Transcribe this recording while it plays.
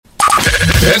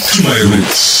Back to my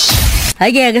roots.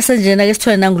 Ake senjena ke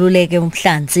sithole nangululeke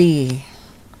umhlanzi.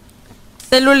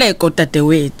 Seluleko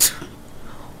dadewethu.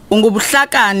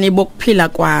 Ungubuhlakani bokuphila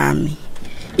kwami.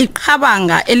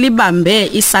 Iqhabanga elibambe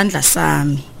isandla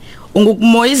sami.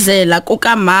 Ungukumoyizela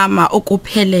kukamama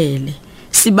okuphelele.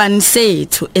 Sibani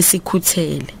sethu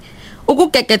esikhuthele.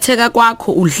 Ukugegetheka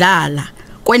kwakho udlala.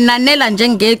 Kwenanela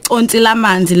njengeconsi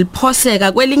lamanzi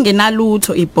liphoseka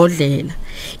kwelingenalutho ibhodlela.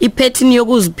 Iphethini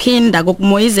yokuziphinda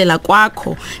kokumoyizela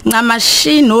kwakho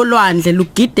ncamashini olwandle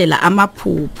lugidela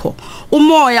amaphupho.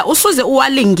 Umoya usuze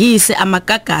uwalingise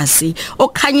amagagasi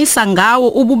okhanyisa ngawo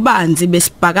ububanzi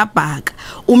besibhakabhaka.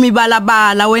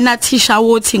 Umibalabala wena thisha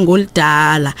wothi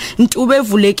ngolidala ntube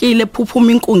evulekile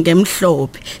phuphuma inkunge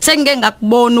emhlophe. Sengike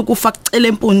ngakubona ukufa kucela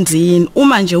empunzini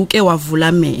uma nje uke wavula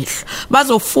amehlo.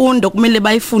 Bazofunda kumele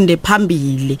bayifunde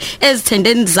phambili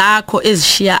ezithendeni zakho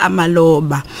ezishiya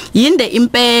amaloba. Yinde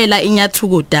impela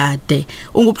inyathuko dade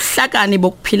ungubuhlakani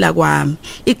bokuphila kwami.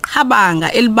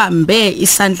 Iqhabanga elibambe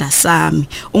isandla sami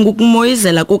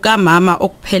ungukumoyizela kukamama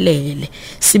okuphelele.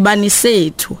 Sibani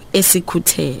sethu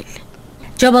esikhuthele.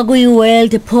 Joba kuyi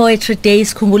World Poetry Day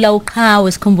sikhumbula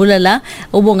uqhawe sikhumbula la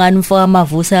ubongani mfoka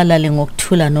amavusa alale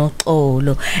ngokuthula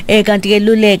noxolo. Kanti ke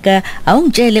Luleka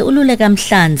awungitshele uLuleka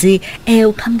Mhlanzi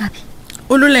uqhamukapi?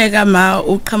 Ululeka ma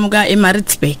uqhamuka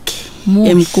eMaritzburg.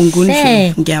 Emkungundlu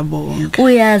ngiyabonga.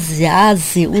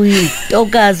 Uyazi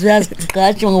uyitokazi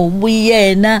uyazigqatsha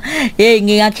ngobuyena.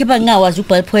 Ngingakhipha ngingawazi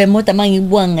ubhale poem kodwa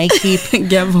mangiyibuka ngayikhipha.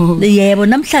 Ngiyabonga. Yebo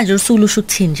namhlanje usuku lusho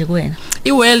ukuthini nje kuwena?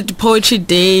 I-World Poetry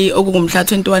Day okungumhla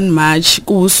 21 March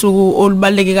kusuku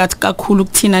olubaleke kakhulu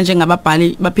kuthina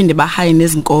njengababhali baphinde bahaye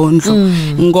nezinkondlo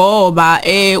ngoba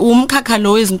umkhakha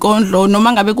lo wezinkondlo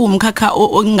noma ngabe kuumkhakha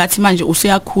ongathi manje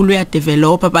useyakhulu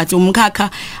uyadevelopa but umkhakha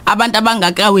abantu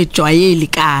abangakawejwayeli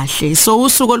kahle. So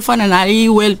usuku olufana na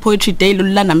i-World Poetry Day lolu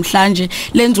namhlanje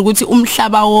lenza ukuthi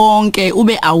umhlaba wonke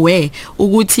ube aware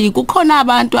ukuthi kukhona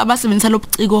abantu abasebenzisa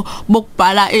lobuciko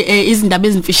bokubhala izindaba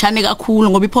ezimfishane kakhulu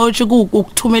ngoba i-poetry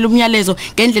ukuthumela umyalezo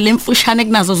ngendlela emfushane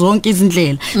kunazo zonke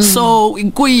izindlela. So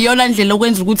kuyiyona ndlela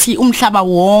okwenza ukuthi umhlaba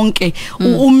wonke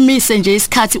umise nje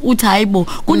isikhathi uthi hayibo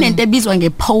kunento ebizwa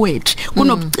ngepoetry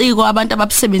kunobuciko abantu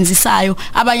ababusebenzisayo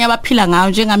abanye abaphila ngayo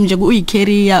njengami nje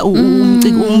kuyicareer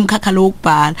umkhakha lo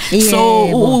wokubhala. So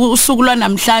usuku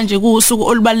lwanamhlanje kuusuku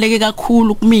olubaleke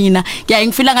kakhulu kumina.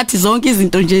 Ngiyangifila ngathi zonke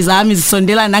izinto nje zami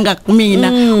zisondela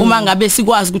nangakumina uma ngabe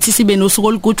sikwazi ukuthi sibe nosuku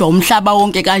olugujwa umhlaba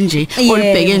wonke kanje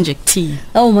olubheke nje kuthi.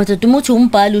 Madoda umuthi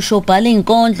umbhali usho ubhala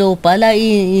inkondlo ubhala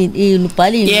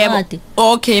ubhala incwadi.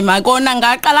 Okay makona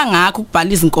ngaqala ngakho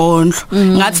ukubhala izinkondlo.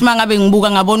 Ngathi mangabe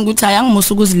ngibuka ngabona ukuthi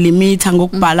ayangimusa ukuzilimita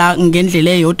ngokubhala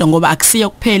ngendlela eyodwa ngoba akusiyo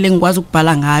kuphela engikwazi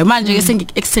ukubhala ngayo. Manje ke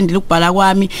sengi-extendile ukubhala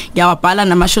kwami ngiyawabhala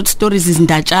nama short stories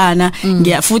izindatshana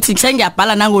futhi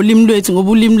sengiyabhala nangolimi lwethu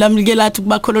ngoba ulimi lami like lathi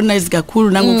kuba colonize kakhulu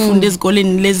nangokufunda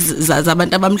ezikoleni lezi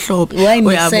zabantu abamhlophe.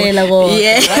 Uyayimisela kodwa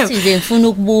wathi nje ngifuna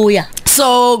ukubuya.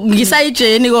 So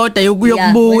ngisayijeni kodwa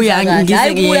yokubuya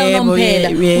ngizeyebo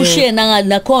ushiye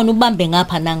nakhona ubambe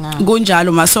ngapha nangapha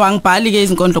kunjalo maso angibhali ke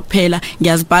izinkondlo kuphela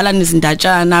ngiyazibhala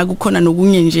nezindatshana kukhona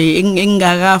nokunye nje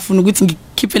engingakafuna ukuthi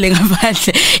ngikhiphele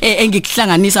ngaphandle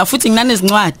engikuhlanganisa futhi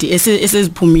nginanezincwadi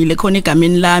eseziphumile khona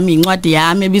egameni lami incwadi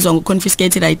yami ebizwa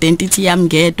ngo-Confiscated Identity yami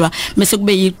ngedwa bese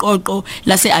kube yiqoqo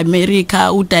lase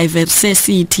America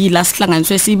uDiversity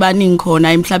lasihlanganiswe sibaningi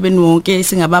khona emhlabeni wonke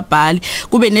singababhali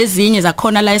kube nezinye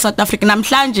zakhona la eSouth Africa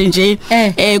namhlanje nje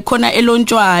khona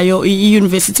elontshwayo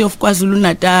iUniversity of KwaZulu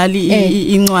Natal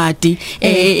incwadi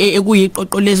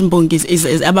ekuyiqoqo lezimbongi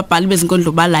ababhali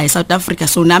bezinkondlo bala eSouth Africa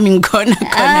so nami ngikhona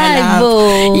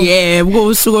lapho. Yebo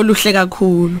kusuku oluhle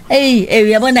kakhulu.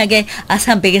 Uyabona ke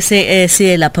asihambe ke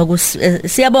siye lapha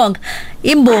siyabonga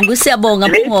imbongi siyabonga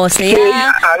Phongose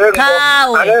ya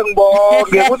hawo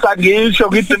ngibonge ukuthi angisho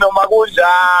ngithi noma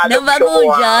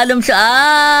kunjalo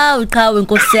uqhawe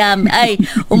Nkosi yami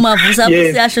umavusa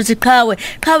siyasho ukuthi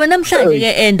qhawe namhlanje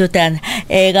ke endodana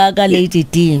ka Lady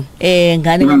D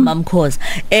ngane kaMamkhoza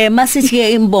masithi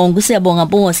ke imbongi siyabonga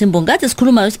Phongose imbongi kade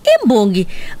sikhuluma ukuthi imbongi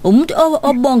umuntu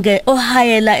obonge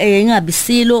ohayela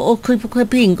engabisilo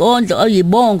okhipha inkondlo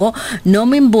oyibongo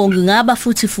noma imbongi ngaba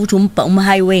futhi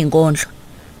umhighway inkondlo.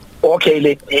 Okay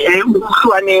le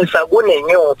ukuhlukanisa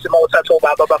kunenyosi mawuthatha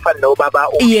ubaba abafana nobaba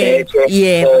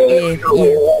ukhethe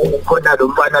khona lo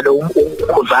mfana lo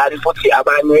umzali futhi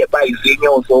abanye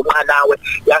bayizinyosi omncanawe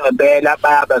yangempela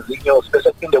bayabazinyosi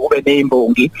bese kuphinde kube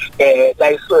nezimbongi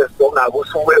la isizonga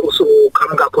kusuke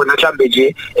usuqhamuka khona mhlambe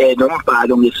nje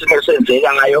nombhalo ngesinye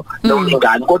senzekayo noma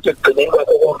ingane kodwa ekugcineni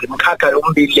kwakho konke imkhakha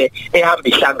yombili ehamba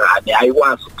ihlangane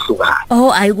ayikwazi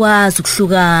ukuhlukana. Ayikwazi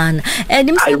ukuhlukana.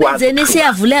 Imsebenzeni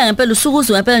siyavuleka ngempela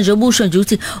usukuzwe ngempela nje obusho nje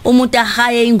ukuthi umuntu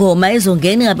ahaye ingoma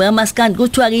ezongena ngabe amaskandi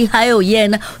kuthiwa ke ihaye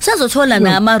uyena usazothola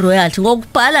nama royalty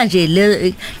ngokubhala nje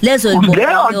lezo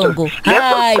ingoma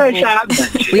hayi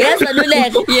uyezwa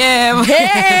Luleka yebo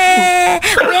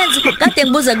uyenza kade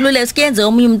ngibuza kulule sikenze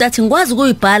omunye umuntu athi ngikwazi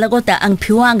ukuyibhala kodwa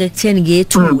angiphiwanga ekutheni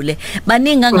ngiyethule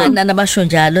baningi kangakanani abasho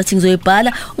njalo athi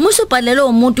ngizoyibhala uma usubhalelwe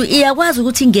umuntu iyakwazi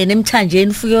ukuthi ingene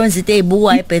emthanjeni ufike wenza into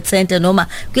ezibukwa eBet Center noma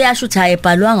kuyasho ukuthi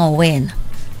ayibhalwanga wena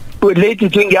lady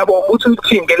thing ngiyabonga ukuthi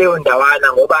uthinde leyo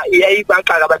ndawana ngoba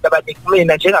iyayibaqaka abantu abaningi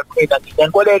mina njengakumina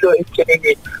nginenkolelo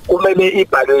ekuthenini kumele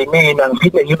ibhalwe yimina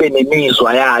ngiphinde ngibe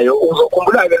nemizwa yayo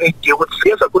uzokhumbula ke lady ukuthi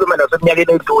sike sakhuluma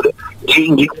naseminyakeni edlule nje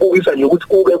ngikubukisa nje ukuthi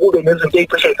kube nezinto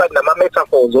ezicishe ezifana nama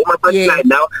metaphors uma punchline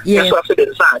nawo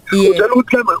esiwasebenzisana uthola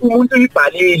ukuthi umuntu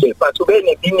uyibhalile but ube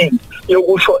nemeaning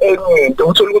yokusho enye into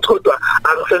uthola ukuthi kodwa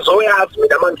angisezoyazi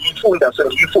mina manje ngiyifunda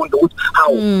sengiyifunda ukuthi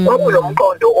hawu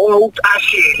kwakunomqondo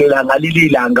owuthashile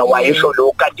ngalililanga wayesho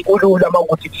lo kanti kulula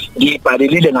ukuthi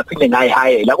ngibhalelile ngaphinde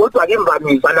ngayihayela kodwa ke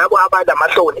imvamisa labo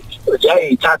abadamahloni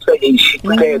ziyayithatha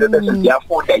ishicilelo bese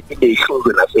ziyafunda iphinde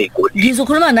ihluzwe nasey'koleni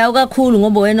ngizokhuluma nawe kakhulu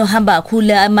ngoba wena uhamba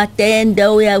kakhulu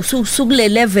amatenda usukule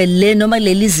level le noma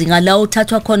leli zinga la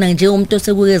uthathwa khona nje umuntu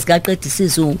osekuke zikaqeda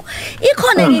isizungu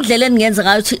ikhona indlela engenza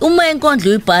ngayo ukuthi uma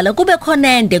inkondlo uyibhala kube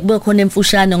khona ende kube khona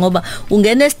emfushane ngoba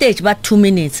ungena stage ba 2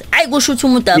 minutes ayikusho ukuthi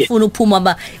umuntu afuna ukuphuma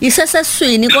ba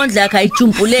iseseswini inkondlo yakhe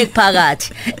ayijumpuleki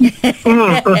phakathi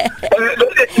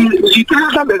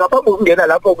ngicela ngaphambi kokungena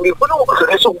lapho ngifuna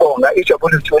ukuzolesa ukubonga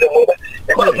ijabule sijule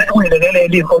ngoba ukuyinekele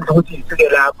inkondlo ukuthi ifike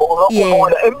lapho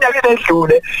ngoba eminyakeni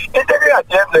edlule into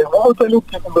ekade ngokuthi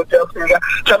uphiko lotafika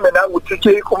mhlambe nanguthi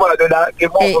ikhumalo la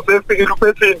ngemuva sefikile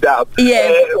uphethe indaba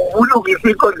ulungisa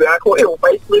inkondlo yakho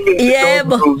ewu5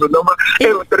 minutes noma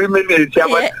ewu3 minutes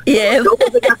yabo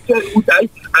ukuthi hayi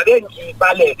ake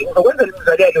ngibaleke ngizokwenza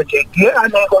imizekelo nje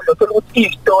ngiyanenkondlo ukuthi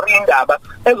istory indaba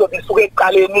ezobe isuke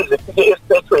eqaleni izifike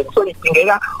esithweni so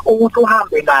idingeka ukuthi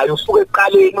uhambe nayo usuke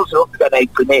eqaleni uzofika la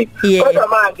egcineni kodwa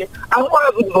manje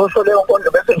angikwazi ukuzosho leyo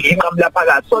nkondlo bese ngiyinqamula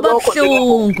phakathi so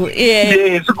lokho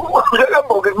yes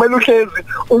kubaleke kumele uhlezi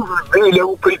uzizile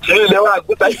uphithile wazi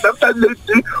ukuthi sometimes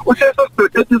uhlezi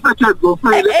usibhedlela iseconds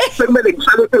ofile sekumele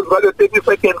ngihlale phezu kwalo 30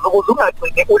 seconds ukuze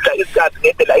ungagcini udla isikhathi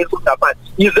ngendlela esingaphansi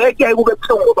yizeke kube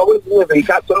buhlungu ngoba kwezinye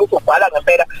izikhathi uzobhala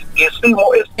ngempela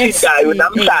ngesimo esithintayo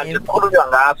namhlanje sikhulunywa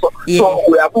ngaso so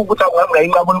uyabuka ukuthi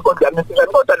awungayinqabula inkondlo yami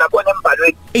kodwa nakhona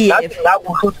embhalweni ngathi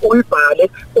ngakusho ukuthi uyibhale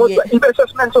kodwa ibe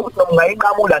sesimente sokuthi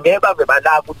nongayinqamula ngeke bave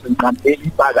balapha ukuthi ngiqambeli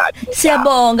iphakathi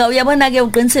siyabonga uyabona ke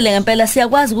uqinisile ngempela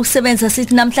siyakwazi ukusebenzisa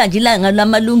sithi namhlanje ilanga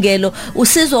lamalungelo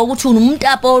usizwa ukuthi umuntu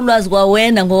apho olwazi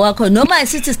kwawena ngowakho noma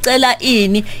isithi sicela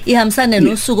ini ihambisane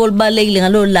nosuku olubalekile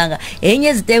ngalolanga enye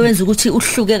izinto ewenza ukuthi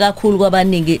uhluke kakhulu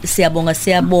kwabaningi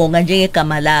siyabonga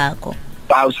njengegama lakho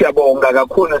siyabonga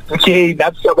kakhulu sithi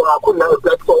nathi siyabonga kakhulu na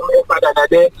platform efana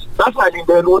nale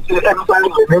sasalindele ukuthi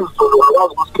emsakazweni nezulu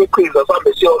wakwazi ukusikhiqiza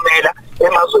sihambe siyomela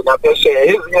emazweni aphesheya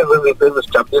ezinye zezinto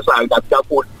ezisijabulisayo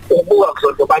kakhulu ukubuka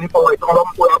kuzondobani phakathi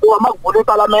ngoba uyabuka makuvula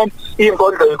iparliament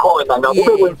inkondlo ikhona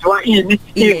ngakube kwenziwa ini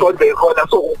inkondlo ikhona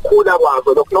so ukukhula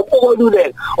kwazo lokho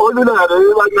oluleka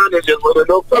bancane nje ngoba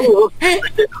lokho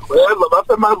uyezwa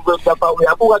basemazweni lapha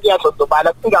uyabuka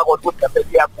kuyazondobala kufika kodwa ukuthi lapha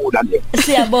siyakhula le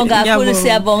siyabonga kakhulu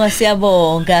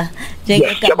siyabonga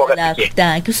njengegama lakho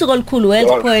thank you usuku olukhulu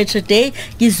World Poetry Day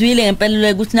ngizwile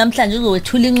ngempela ukuthi namhlanje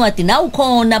uzowethula incwadi nawe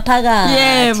ukhona phakathi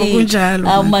yebo kunjalo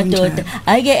awumadoda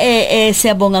ake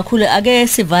siyabonga kakhulu ake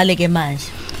sivale ke manje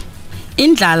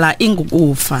indlala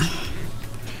ingukufa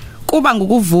kuba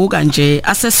ngukuvuka nje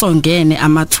asesongene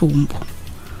amathumbu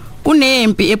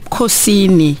kunempi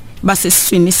ebukhosini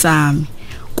basesiswini sami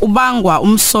kubangwa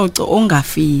umsoco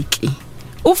ongafiki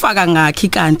ufaka ngakhi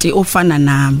kanti ofana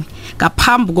nami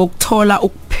ngaphambi kokuthola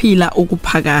ukuphila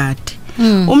okuphakade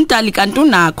umdali kanti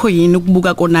unakho yini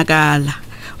ukubuka konakala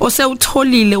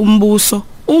osewutholile umbuso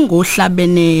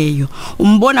ungohlabeneyo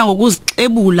umbona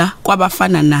ngokuzixebula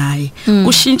kwabafana naye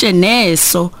kushintshe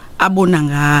neso abona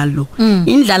ngalo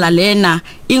indlala lena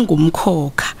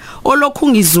ingumkhokha olokhu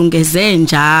ngizungeze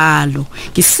njalo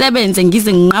ngisebenze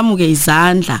ngize nginqamuke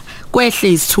izandla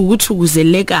kwehle izithukuthuku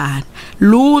zelekana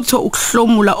lutho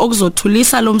ukuhlomula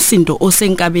okuzothulisa lomsindo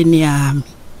osenkabeni yami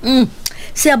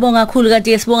siyabonga kakhulu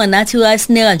kanti sibonga nathi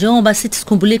uyasineka njengoba sithi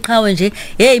sikhumbula iqhawe nje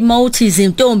hey mawuthi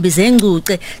izintombi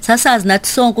zengcuce sasazi nathi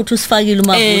sonke ukuthi usifakile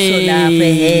umavuso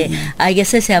lapha ake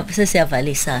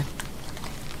sesiyavalisa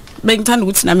bengithanda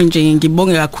ukuthi nami nje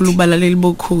ngibonge kakhulu ubalaleli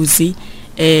bokhozi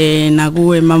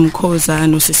nakuwe mamkhoza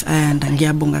nosisi Ayanda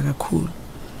ngiyabonga kakhulu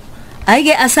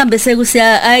ayike asambe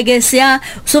sekusiya ayike siya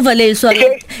sovaleliswa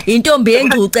intombi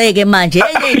engcuceke manje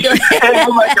enye into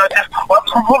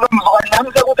wakubuza mzwana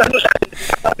ukuthi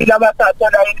andishaya abathatha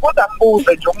la kodwa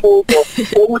mbuze nje umbuzo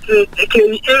ukuthi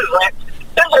izwe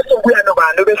engazokuya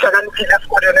nobani behlakaniphile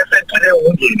esikoleni esethule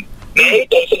ungeni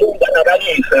ngeke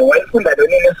umntanakalise wayefunda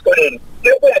lonini esikoleni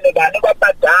yokuya nobani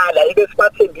babadala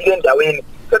ibesibathembile endaweni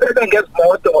sebebe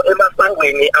ngezimoto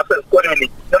emasangweni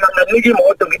asesikoleni noma nganika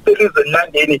imoto ngitelize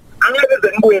landeni angeke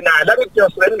zengibuye nala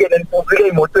bekujoswe ngene nifuzile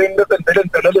emotweni bese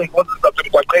ngibelele ingozi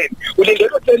zasemgwaqeni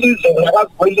ulindele utelize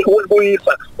ngakwazi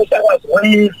ukuyisa usakwazi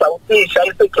ukuyisa uthisha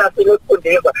iseklasini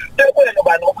esifundisa yokuya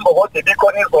nobani okumbokode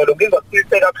bikhona izolo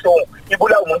ngizosiseka kabuhlungu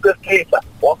ibula umuntu wesilisa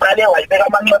waqale wayibeka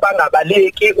amanxeba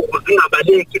angabaleki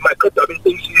ukuzingabaleki maqedwa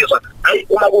beseyishisa hayi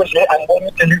uma kunje angiboni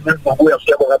utelize zizobuya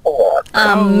siyabonga kakhulu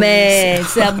amen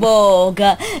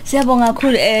siyabonga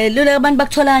kakhulu Luleka abantu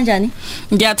bakuthola kanjani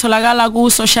ngiyatholakala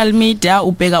ku social media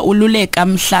ubheka uLuleka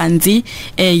Mhlanzi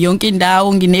yonke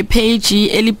indawo ngine page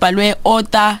elibhalwe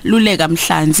Author Luleka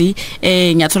Mhlanzi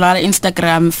ngiyatholakala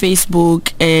Instagram Facebook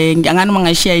ngiyangani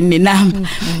mangashare nenamba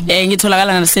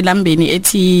ngitholakala naselambeni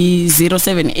ethi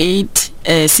 078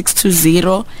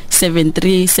 620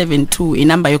 7372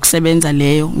 inamba yokusebenza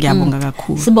leyo ngiyabonga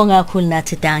kakhulu sibonga kakhulu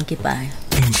nathi danki bye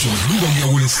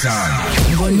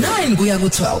Ngo 9 kuya ku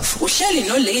 12 uhleli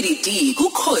no Lady D ku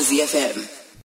Khosi FM